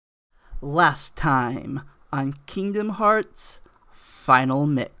Last time on Kingdom Hearts Final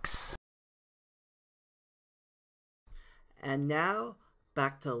Mix. And now,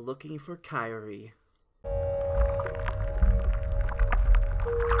 back to looking for Kairi.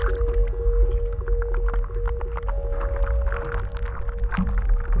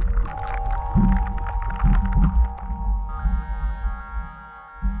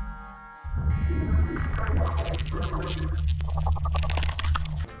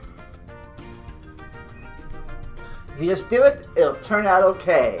 If you just do it, it'll turn out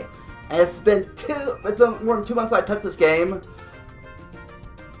okay. And it's been more than 2 months I touched this game.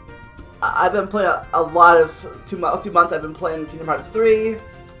 I've been playing a lot of 2 months. I've been playing Kingdom Hearts 3. It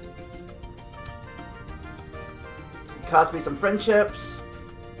cost me some friendships.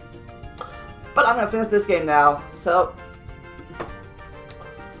 But I'm gonna finish this game now, so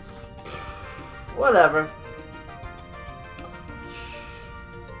whatever.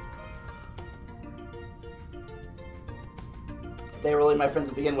 They were really my friends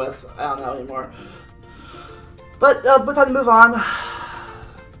to begin with. I don't know anymore. But time to move on.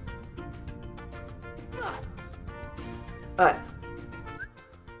 Alright.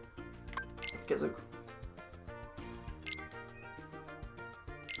 Let's get some...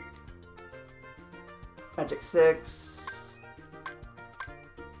 Magic 6.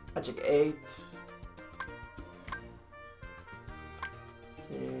 Magic 8. Let's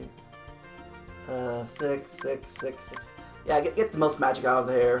see. 6. Yeah, get the most magic out of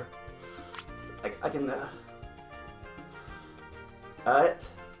here. I can... Alright.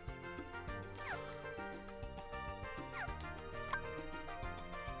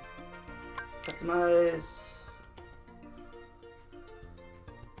 Customize.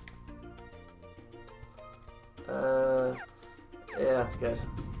 Yeah, that's good,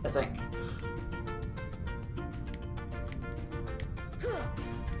 I think.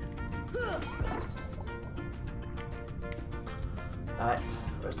 Alright,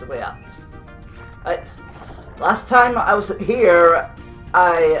 where's the way out? Alright, last time I was here,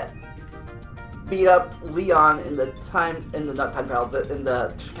 I beat up Leon in the not time trial, but in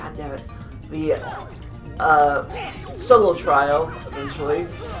the, god damn it, the solo trial, eventually.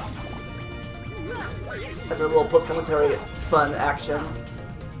 After a little post-commentary fun action.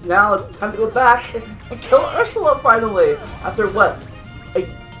 Now it's time to go back and kill Ursula finally! After what?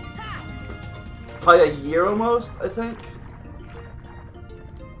 Probably a year almost, I think?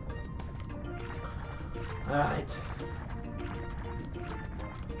 Alright.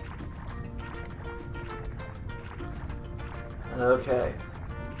 Okay.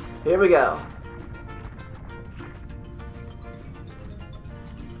 Here we go.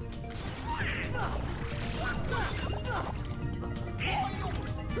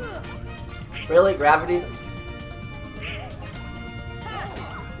 Really? Gravity?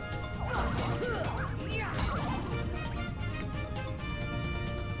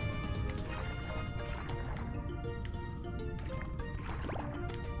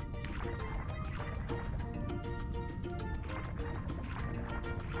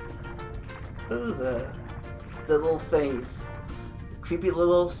 Ooh, it's the little things. Creepy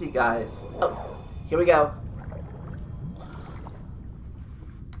little sea guys. Oh, here we go.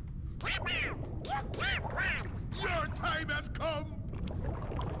 Your time has come.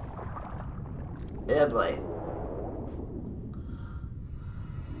 Yeah, boy.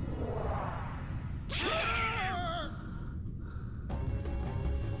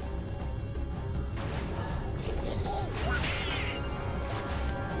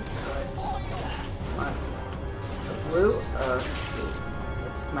 Blue,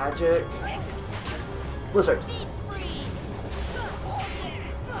 it's magic. Blizzard.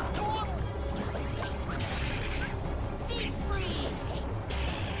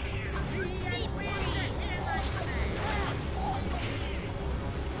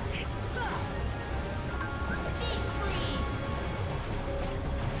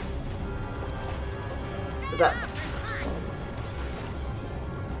 Is that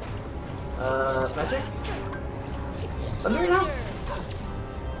magic? Thunder now?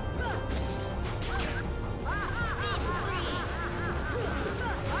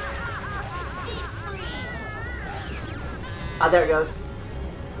 Ah, there it goes.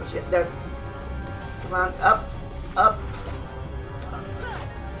 Oh shit, there. Come on, up. Up.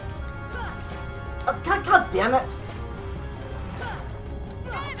 Up. God damn it!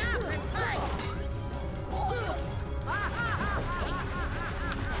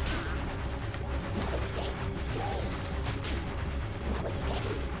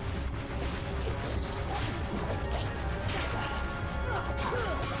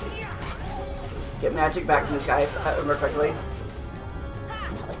 Get magic back from this guy, if I remember correctly.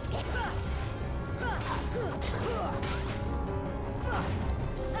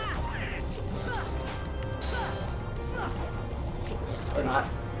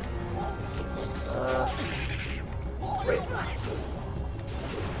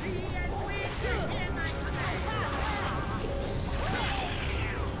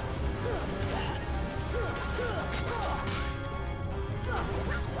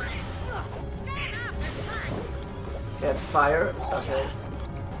 Fire. Okay.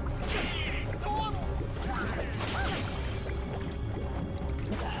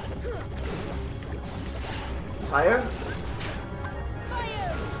 Fire.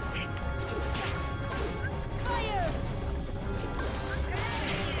 Fire! Fire!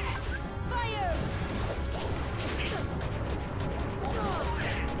 Fire!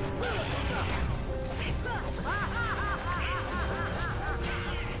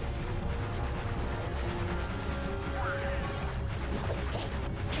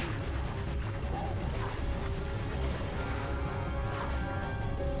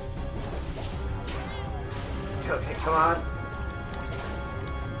 Okay, come on.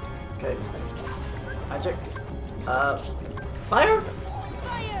 Okay. Magic. Fire? Fire!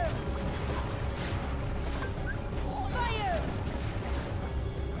 Fire!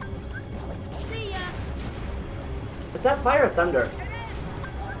 See ya! Is that fire or thunder?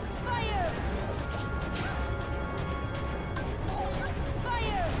 Fire!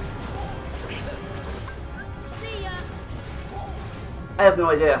 Fire! See ya! I have no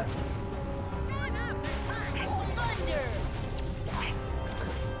idea. Thunder!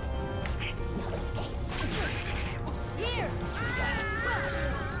 Here!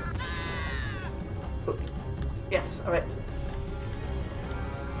 Yes, alright.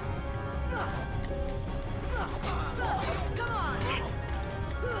 Come on! Come on! Come on!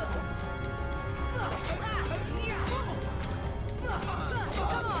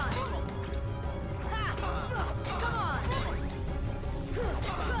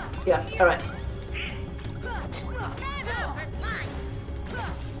 Yes, alright.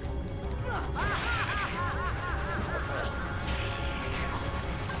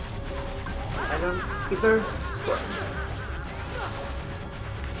 Items, ether, sword.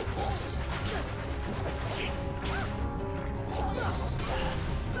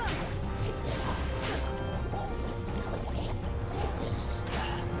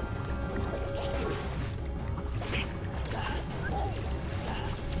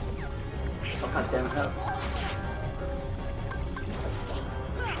 Oh, god damn it, no.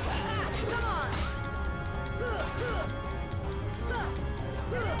 Come on! Come on!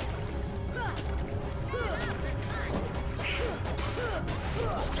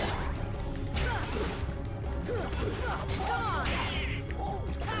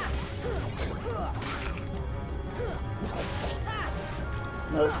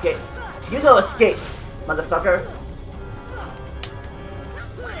 No escape. You no escape, motherfucker.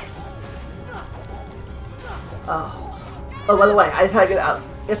 Oh, by the way, I just had a good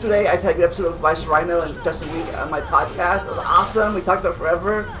yesterday. I just had a good episode of Vice Rhino and Justin Week on my podcast. It was awesome. We talked about it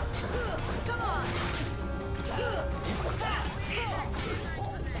forever. Come on!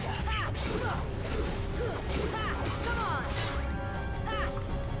 Come on!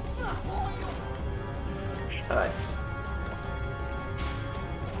 All right.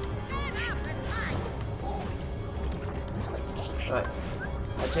 All right.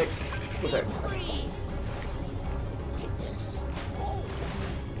 Magic wizard.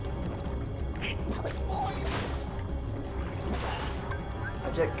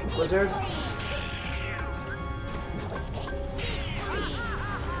 Magic wizard.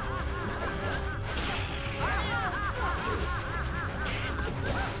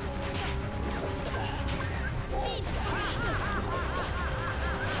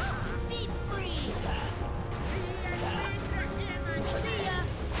 Deep freeze! See ya!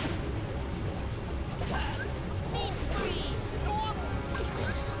 Deep freeze!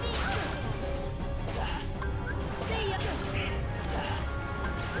 See ya!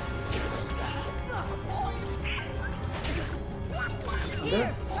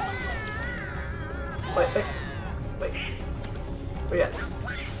 There. Wait. Where you at?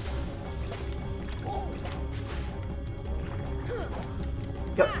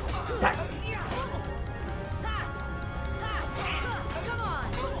 Go. Attack. Come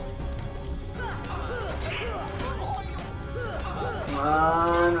on! Come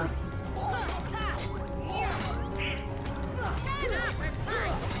on.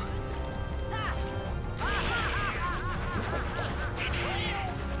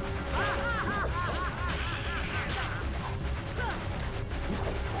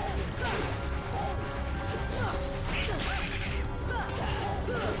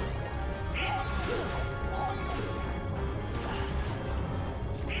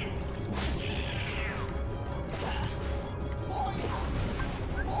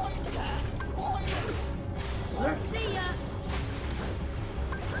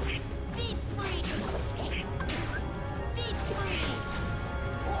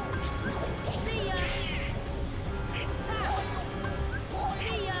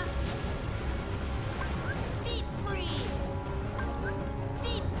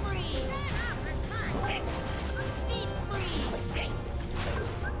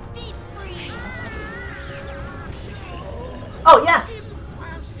 Oh, yes!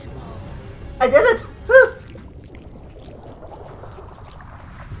 I did it! Woo.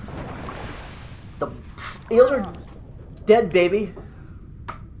 The eels are dead, baby.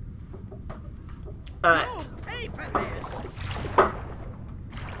 Alright. Pay for this.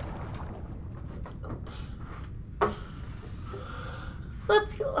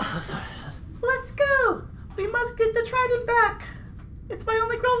 Let's go. Oh, sorry. Let's go! We must get the trident back! It's my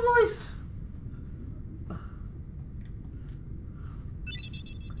only girl voice!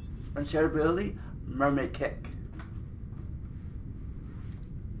 Unshareability, mermaid kick.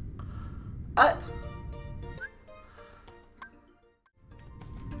 Let's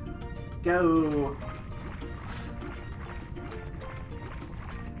go!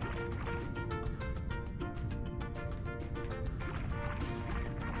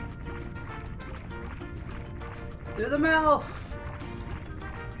 Through the mouth!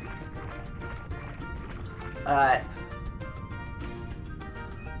 Alright.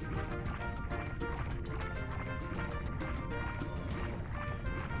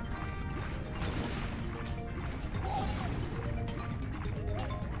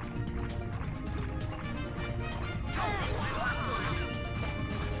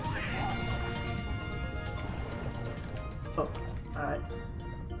 Oh, alright.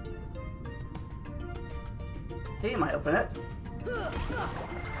 He might open it.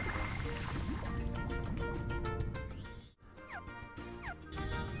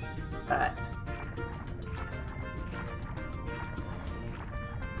 Alright.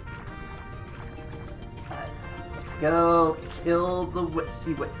 Alright. Let's go kill the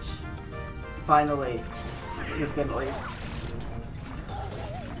Sea Witch. Finally. In this game at least.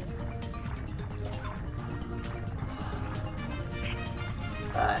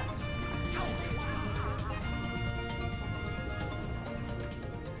 Alright.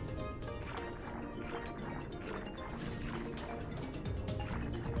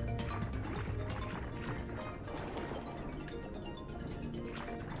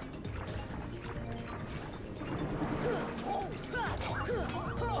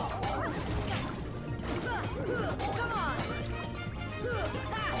 Come on.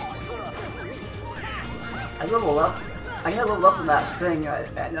 I level up. I get level up in that thing.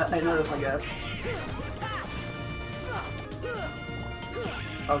 I noticed, I guess.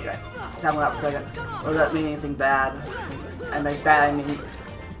 Okay. Time went out for a second. Or does that mean anything bad? And by bad, I mean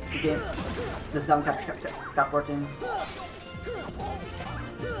the game, the sound kept stopped working.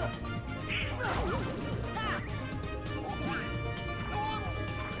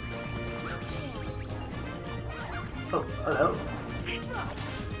 Oh, hello.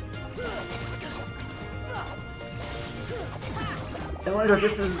 I wonder if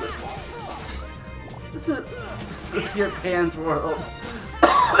this is your Pan's world.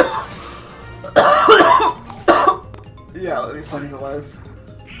 Yeah, that'd be funny if it was.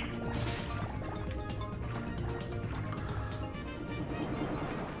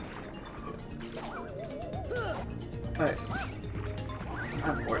 Alright.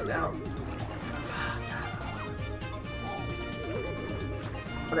 I'm bored now.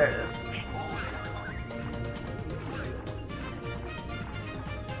 Oh, there it is.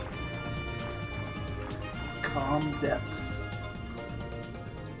 Calm depths.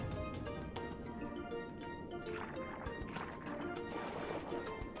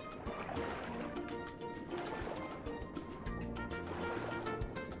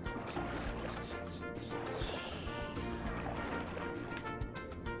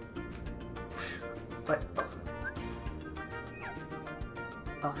 Wait.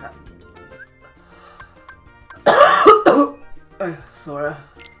 Okay. Sora.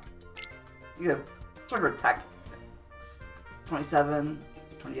 You get sort of attack 27,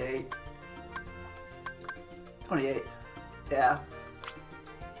 28. 28. Yeah.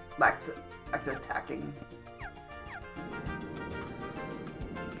 Back to attacking.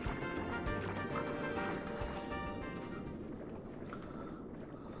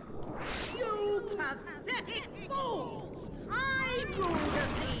 You pathetic fools! I rule the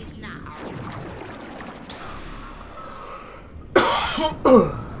seas now!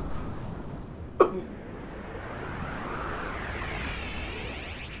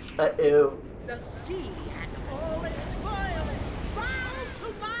 Uh-oh. The sea and all its spoil is bound to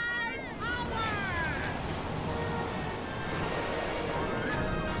my power!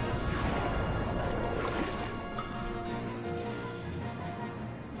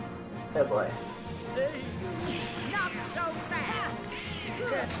 Oh boy. Hey, not so fast!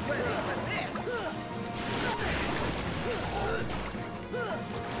 Get ready for this!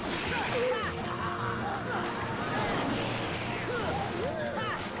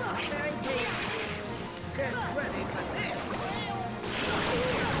 Very tasty. Get ready for this!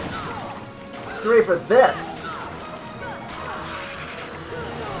 3 for this.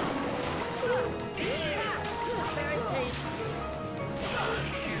 Very tasty.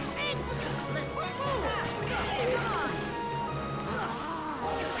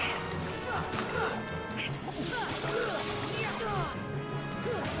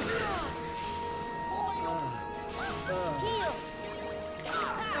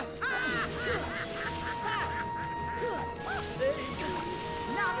 Heal.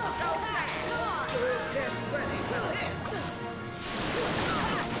 Not so fast. Come on. Get ready for this.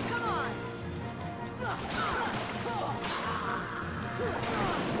 Come on.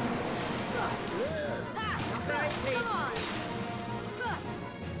 Very tasty. Come on.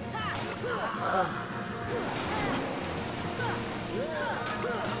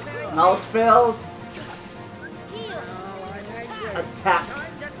 Mouse fails. Heal. All right, I'm ready. Attack.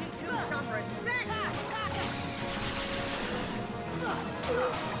 Time to teach you some respect.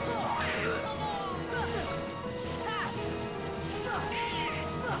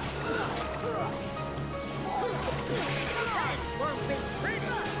 This won't be pretty.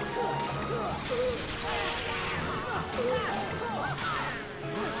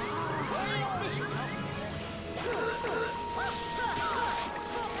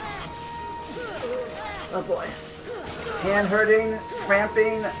 Oh boy. Hand hurting,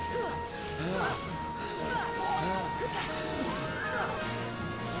 cramping.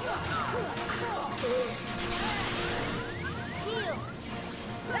 Heal.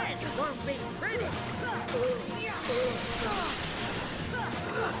 This won't be pretty.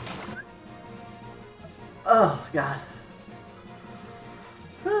 Oh god.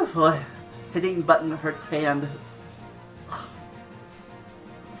 Oh boy. Hitting button hurts hand.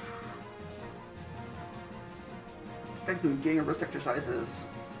 Back to getting wrist exercises.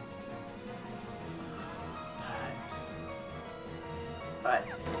 Alright.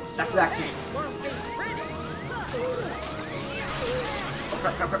 Back to action. This won't be pretty. Oh,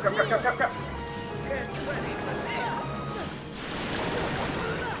 crap, crap, crap, crap, crap, crap, crap. Get ready for this.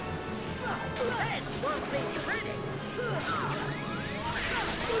 This won't be pretty.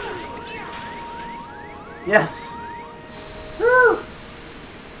 Yes! Woo!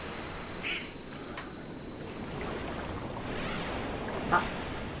 Ah.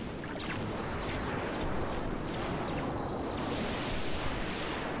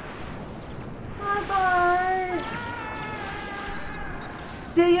 Bye-bye!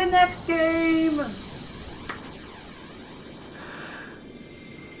 See you next game!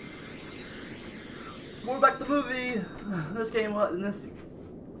 It's more like the movie. This game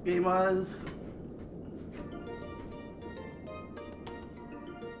was...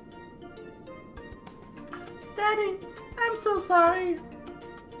 Daddy, I'm so sorry.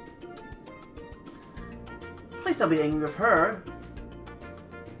 Please don't be angry with her.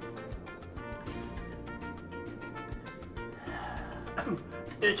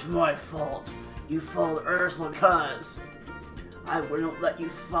 It's my fault. You followed Ursula cuz I wouldn't let you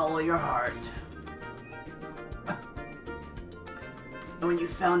follow your heart. And when you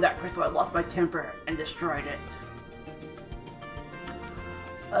found that crystal, I lost my temper and destroyed it.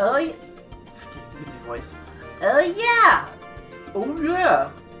 Oh yeah. Give me a voice. Oh yeah! Oh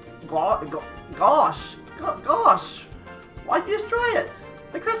yeah! Gosh! Gosh! Why'd you destroy it?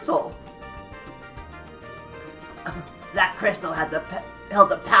 The crystal! That crystal had held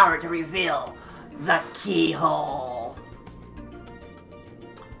the power to reveal the keyhole.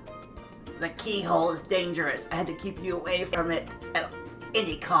 The keyhole is dangerous. I had to keep you away from it at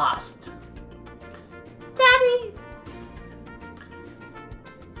any cost. Daddy!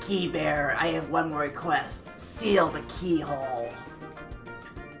 Keybearer, I have one more request. Seal the keyhole.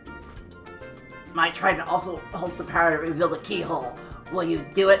 My trident also holds the power to reveal the keyhole. Will you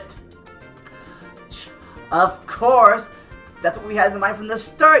do it? Of course! That's what we had in mind from the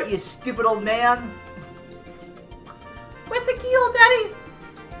start, you stupid old man! Where's the keyhole, Daddy?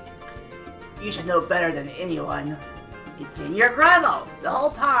 You should know better than anyone. It's in your grotto the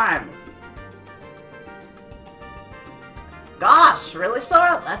whole time! Gosh, really,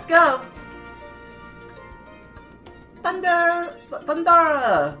 Sora? Let's go!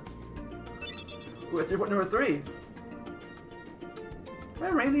 Thundara! Ooh, it's report number 3. Did I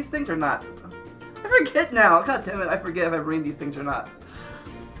rain these things or not? I forget now. God damn it, I forget if I rain these things or not.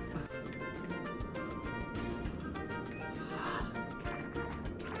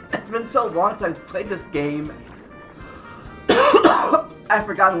 It's been so long since I've played this game. I've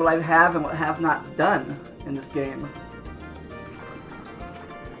forgotten what I have and what I have not done in this game.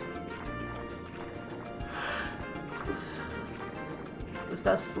 The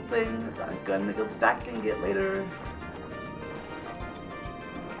special thing that I'm gonna go back and get later.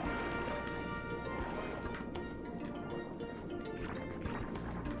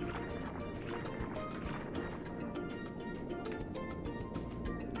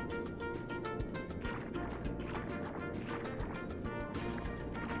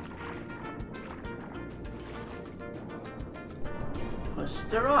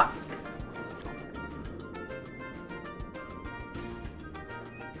 Mr. Rock.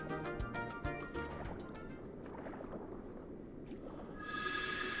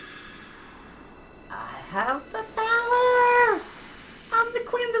 I have the power! I'm the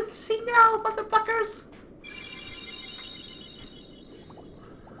queen of the casino, motherfuckers!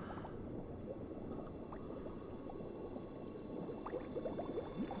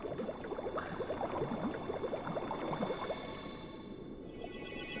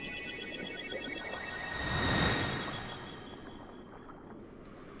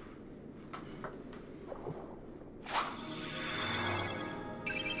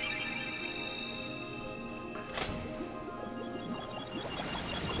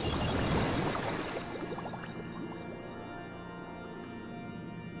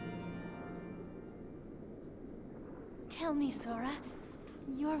 Tell me, Sora,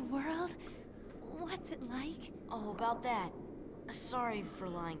 your world, what's it like? Oh, about that. Sorry for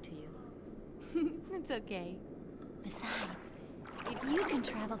lying to you. It's okay. Besides, if you can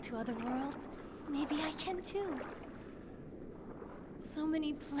travel to other worlds, maybe I can too. So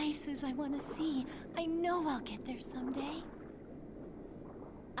many places I want to see. I know I'll get there someday.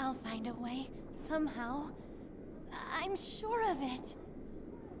 I'll find a way, somehow. I'm sure of it.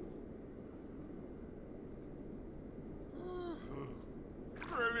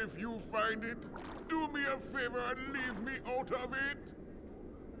 Well, if you find it, do me a favor and leave me out of it.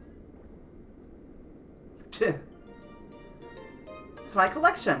 It's my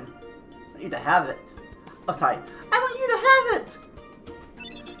collection. I need to have it. Oh, sorry. I want you to have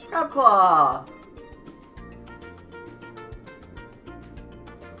it! Crab Claw!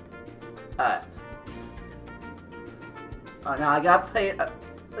 Alright. Oh, now I gotta pay.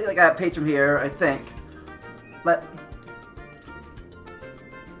 I gotta page from here, I think. But.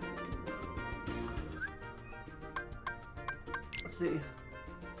 Let's see.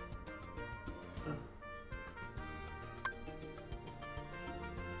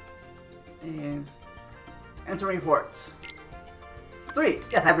 And answer reports. 3.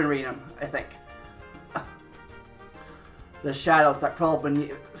 Yes, I've been reading them, I think. The shadows that crawl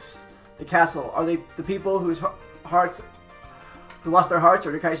beneath the castle. Are they the people whose hearts, who lost their hearts,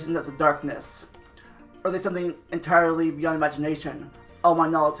 or the creations of the darkness? Or are they something entirely beyond imagination? All my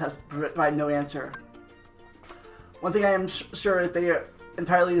knowledge has provided no answer. One thing I am sure is they are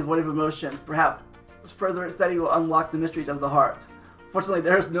entirely devoid of emotion. Perhaps further study will unlock the mysteries of the heart. Fortunately,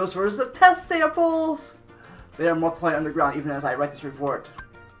 there is no source of test samples! They are multiplying underground even as I write this report.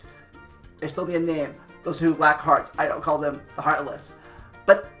 They still need a name. Those who lack hearts, I don't call them the Heartless.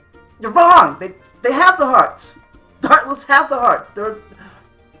 But you're wrong! They have the hearts! The Heartless have the heart! They're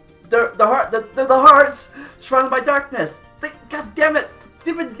the hearts surrounded by darkness! God damn it!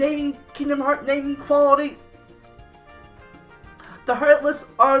 Stupid naming, Kingdom Heart naming quality! The Heartless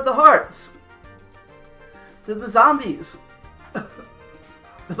are the hearts! They're the zombies!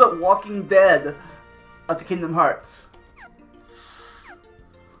 The Walking Dead of the Kingdom Hearts.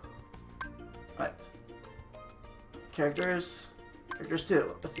 Right. Characters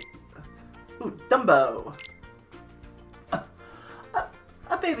 2. Let's see. Ooh, Dumbo.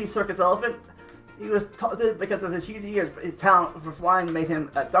 A baby circus elephant. He was taunted because of his huge ears, but his talent for flying made him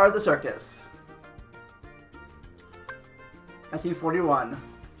a star of the circus. 1941.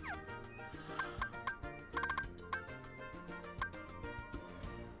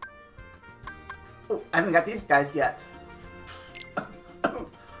 Oh, I haven't got these guys yet.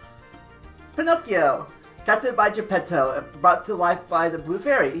 Pinocchio, captured by Geppetto and brought to life by the Blue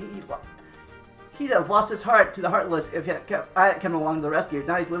Fairy. He'd have lost his heart to the Heartless if I had come along to the rescue.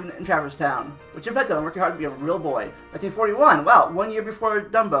 Now he's living in Traverse Town with Geppetto and working hard to be a real boy. 1941. Wow, 1 year before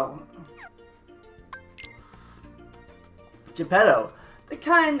Dumbo. Geppetto, the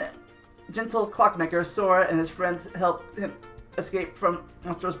kind, gentle clockmaker, Sora and his friends helped him escape from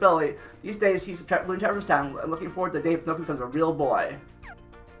Monstro's belly. These days, he's living in Traverse Town and looking forward to the day Pinocchio becomes a real boy.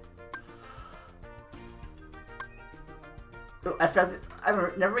 Oh, I've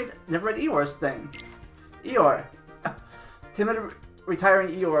never read Eeyore's thing. Eeyore. Timid, retiring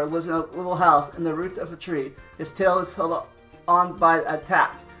Eeyore lives in a little house in the roots of a tree. His tail is held on by a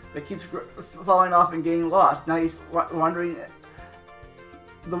tack, but keeps falling off and getting lost. Now he's wandering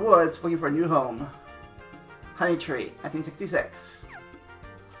the woods looking for a new home. Honey Tree, 1966.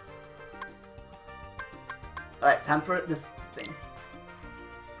 Alright, time for this thing.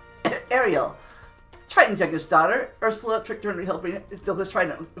 Ariel. Triton's youngest daughter. Ursula tricked her into helping steal his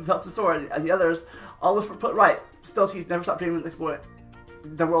trident with help from Sora, and the others always were put right. Still, she's never stopped dreaming of exploring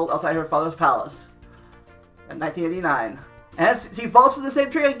the world outside her father's palace. In 1989. And she falls for the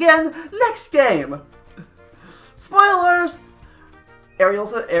same tree again next game! Spoilers!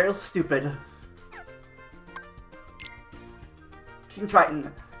 Ariel's stupid. King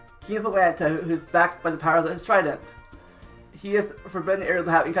Triton, King of Atlanta, who's backed by the power of his trident. He has forbidden Ariel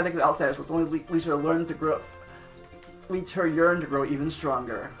to have any contact with outsiders, which only leads her yearn to grow even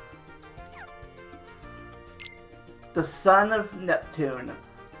stronger. The son of Neptune,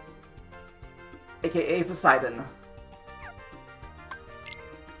 aka Poseidon.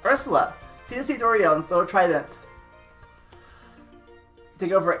 Ursula, see the Sea Oriole and throw a trident.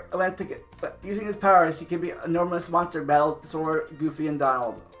 Take over Atlantic. Using his powers, he can be an enormous monster battle Sora, Goofy, and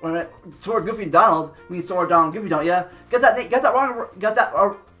Donald. Wait a minute, Sora, Goofy, and Donald? You mean Sora, Donald, Goofy, don't ya? Got that wrong. Got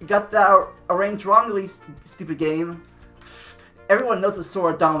that arranged wrongly, stupid game. Everyone knows it's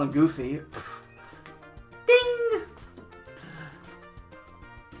Sora, Donald, and Goofy. Ding!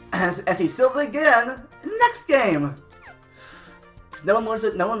 And he sealed it again in the next game. No one learns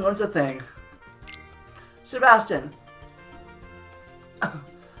it. No one learns a thing. Sebastian.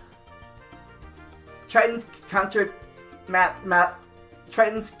 Triton's concert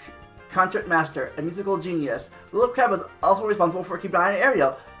master, a musical genius. The little crab is also responsible for keeping an eye on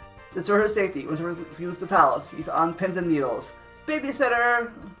Ariel. To ensure her safety when she leaves the palace. He's on pins and needles. Babysitter!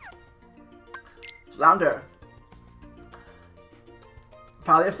 Flounder.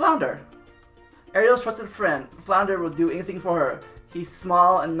 Probably a flounder. Ariel's trusted friend. Flounder will do anything for her. He's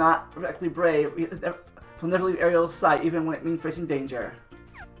small and not particularly brave. He'll never leave Ariel's side, even when it means facing danger.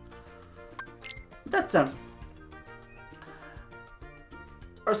 That's him.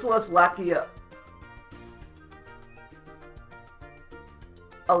 Ursula's lackey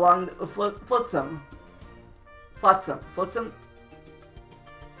along Flotsam.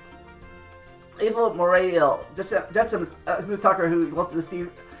 Evil Morail. Jetsam, a smooth talker who loves to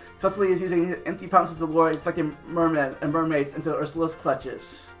deceive, constantly is using empty promises of the Lord, expecting mermen and mermaids into Ursula's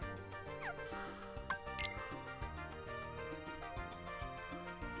clutches.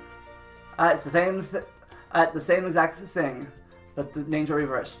 It's the same exact thing, but the names are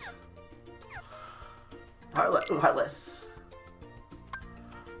reversed. Heartless.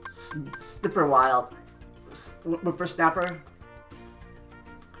 Snipper Wild. Whippersnapper.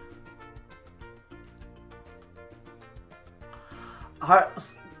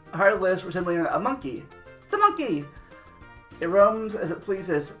 Heartless, resembling a monkey. It's a monkey! It roams as it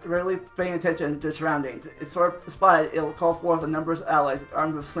pleases, rarely paying attention to its surroundings. It's sort of spotted, it will call forth a number of allies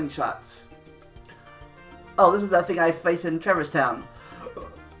armed with slingshots. Oh, this is that thing I faced in Trevor's Town.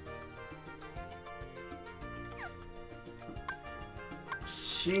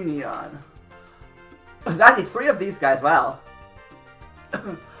 Shineon. There's actually 3 of these guys, wow.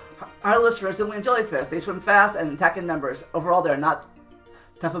 Heartless, resembling a jellyfish. They swim fast and attack in numbers. Overall, they're not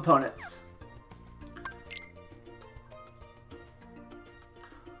tough opponents.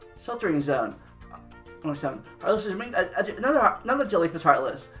 Sheltering Zone. Heartless is another jellyfish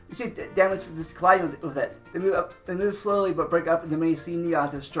Heartless. You see damage from just colliding with it. They move slowly but break up into many sea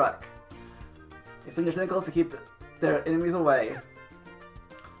neons if struck. They fling their tentacles to keep their enemies away.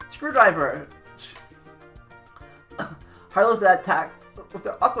 Screwdriver. Heartless that attack with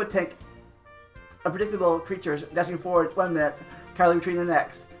the Aqua Tank. Unpredictable creatures dashing forward 1 minute, cowardly retreating the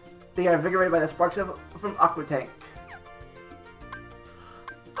next. They are invigorated by the sparks from Aqua Tank.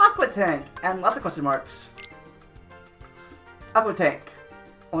 Aqua Tank! And lots of question marks. Aqua Tank.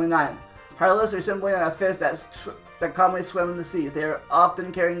 Only 9. Heartless resembling a fish that commonly swim in the seas. They are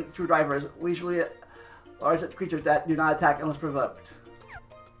often carrying screwdrivers, leisurely large creatures that do not attack unless provoked.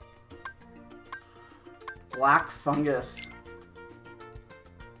 Black Fungus.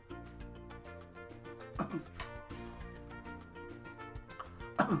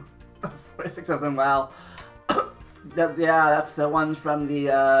 46 of them, wow. Yeah, that's the ones from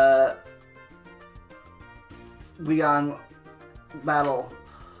the Leon battle.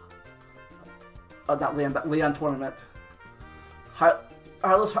 Oh, not Leon, but Leon tournament.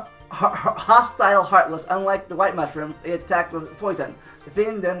 Heartless, hostile Heartless. Unlike the white mushrooms, they attack with poison.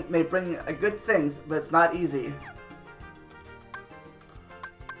 Defeating them may bring good things, but it's not easy.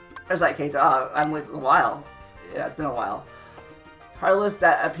 There's that Kate. Oh, I'm with a while. Yeah, it's been a while. Heartless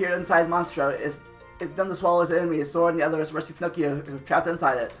that appeared inside Monstro is done to swallow his enemy. Sora and the others rescue Pinocchio, who's trapped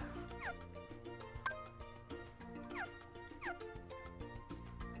inside it.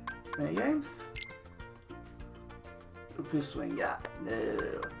 Mini games? Poo Swing, yeah.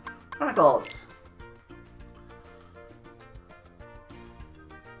 No. Chronicles.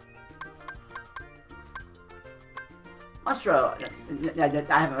 Monstro.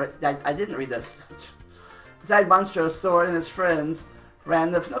 I didn't read this. Inside Monstro, Sora and his friends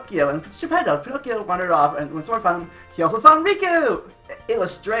ran to Pinocchio, and Geppetto. Pinocchio wandered off, and when Sora found him, he also found Riku! It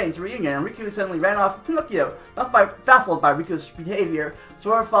was strange reunion, and Riku suddenly ran off with Pinocchio. Baffled by Riku's behavior,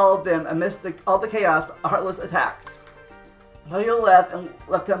 Sora followed them amidst all the chaos Heartless attacked. Pinocchio left and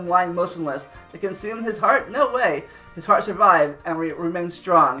left him lying motionless. They consumed his heart? No way! His heart survived and remained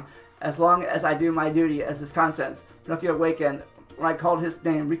strong. As long as I do my duty as his contents. Pinocchio awakened. When I called his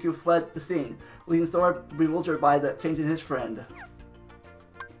name, Riku fled the scene, leaving Sora bewildered by the change in his friend.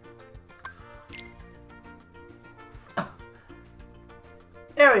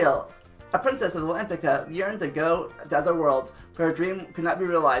 Ariel, a princess of Atlantica, yearned to go to other worlds, but her dream could not be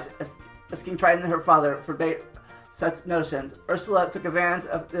realized as King Triton and her father forbade such notions. Ursula took advantage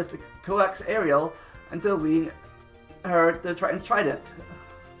of this to coax Ariel until leading her to Triton's trident.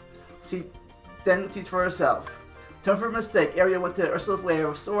 She then sees for herself. Turn for a mistake, Ariel went to Ursula's lair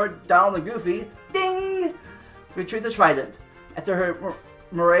with Sword, Donald, and Goofy. Ding! To retrieve the trident. After her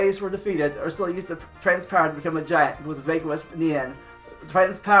maraes were defeated, Ursula used the trident's power to become a giant with a vague wisp in the end. The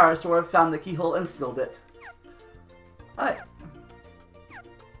trident's power, Sora found the keyhole and sealed it. Alright.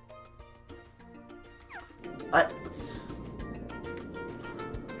 Alright,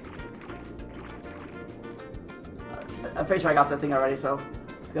 I'm pretty sure I got that thing already, so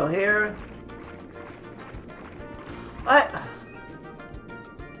let's go here. Alright.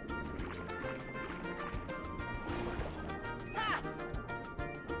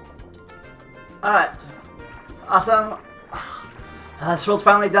 Alright. Awesome. This world's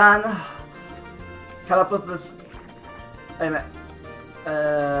finally done. Caught up with this. Wait a minute.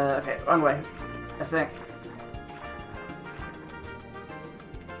 Okay, wrong way. I think.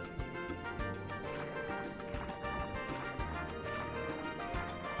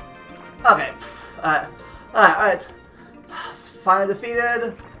 Okay. Alright. Finally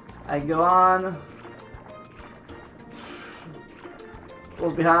defeated. I can go on.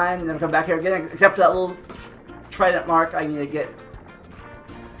 World's behind. Never come back here again, except for that little trident mark I need to get.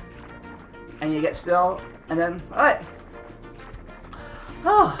 I need to get still. And then, alright.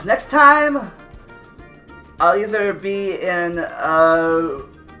 Oh, next time I'll either be in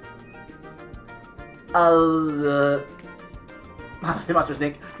Monsters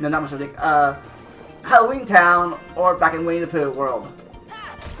Inc. No, not Monsters Inc. Halloween Town, or back in Winnie the Pooh world.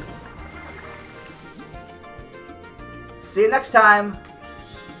 See you next time.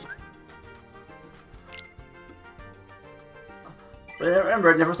 But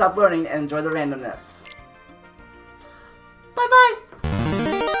remember, never stop learning and enjoy the randomness. Bye-bye.